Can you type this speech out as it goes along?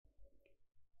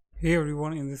Hey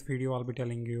everyone, in this video I'll be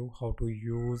telling you how to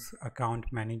use account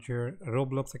manager,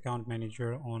 Roblox account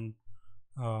manager on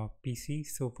PC.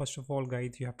 So first of all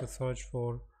guys, you have to search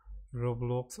for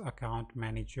Roblox account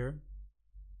manager,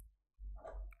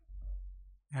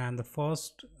 and the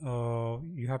first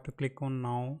you have to click on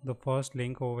now the first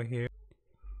link over here.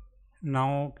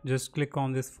 Now just click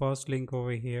on this first link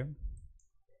over here,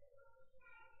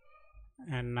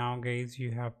 and now guys you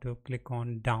have to click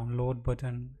on download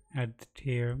button at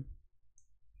here.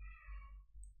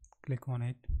 Click on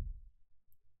it.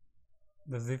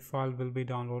 The zip file will be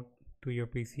downloaded to your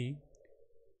PC.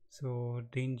 So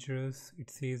dangerous,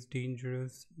 it says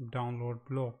dangerous, download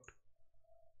blocked.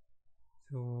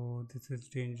 So this is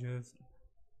dangerous.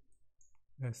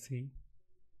 Let's see.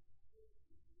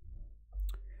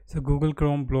 So Google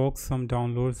Chrome blocks some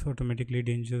downloads automatically.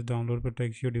 Dangerous download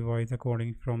protects your device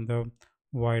according from the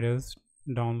virus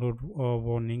download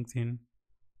warnings in.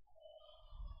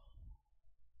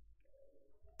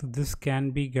 So this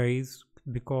can be guys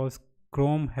because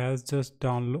Chrome has just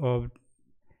download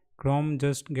Chrome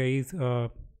just guys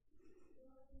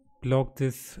blocked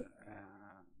this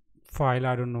file.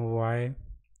 I don't know why.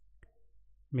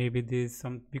 Maybe there's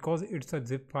some because it's a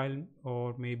zip file,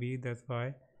 or maybe that's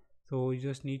why. So you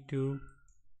just need to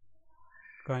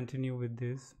continue with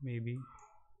this maybe,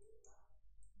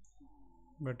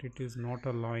 but it is not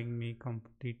allowing me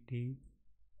completely.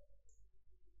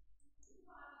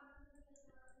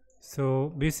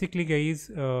 So basically guys,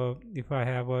 if I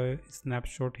have a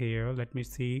snapshot here, let me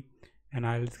see and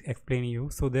I'll explain you.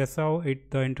 So that's how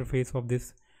the interface of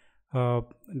this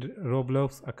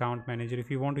Roblox account manager. If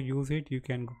you want to use it, you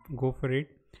can go for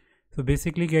it. So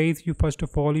basically guys, you first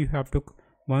of all you have to,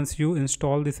 once you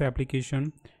install this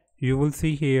application, you will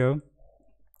see here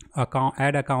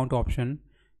add account option.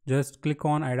 Just click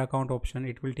on add account option.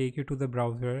 It will take you to the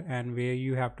browser and where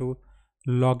you have to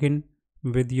log in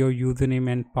with your username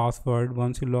and password.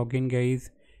 Once you log in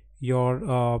guys, your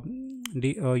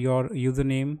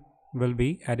username will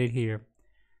be added here.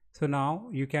 So now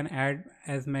you can add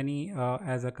as many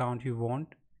as account you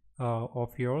want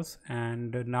of yours,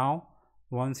 and now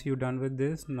once you're done with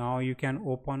this, now you can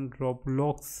open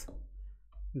roblox.com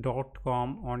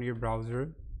on your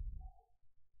browser.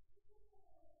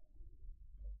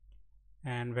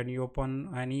 And when you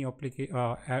open any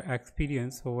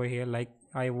experience over here, like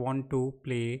I want to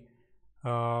play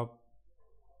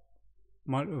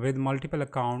with multiple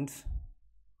accounts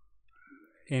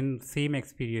in same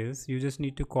experience, you just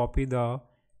need to copy the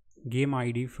game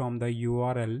ID from the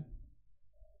URL.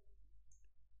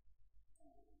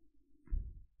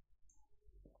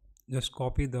 Just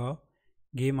copy the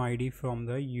game ID from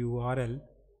the URL,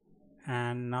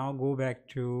 and now go back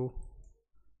to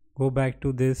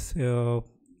this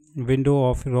window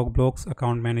of Roblox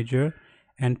account manager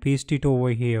and paste it over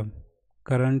here.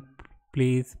 Current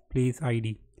place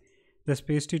ID. Just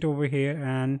paste it over here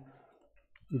and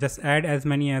just add as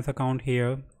many as account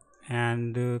here,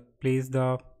 and place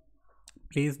the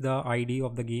ID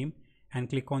of the game and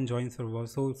click on join server.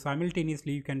 So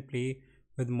simultaneously you can play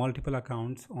with multiple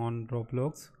accounts on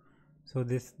Roblox. So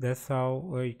that's how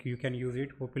you can use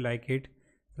it. Hope you like it.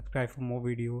 Subscribe for more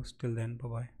videos. Till then, bye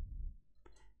bye.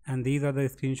 And these are the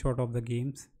screenshot of the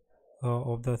games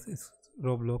of the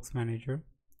Roblox manager.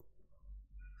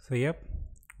 So yep,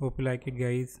 hope you like it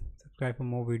guys. Subscribe for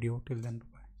more video. Till then.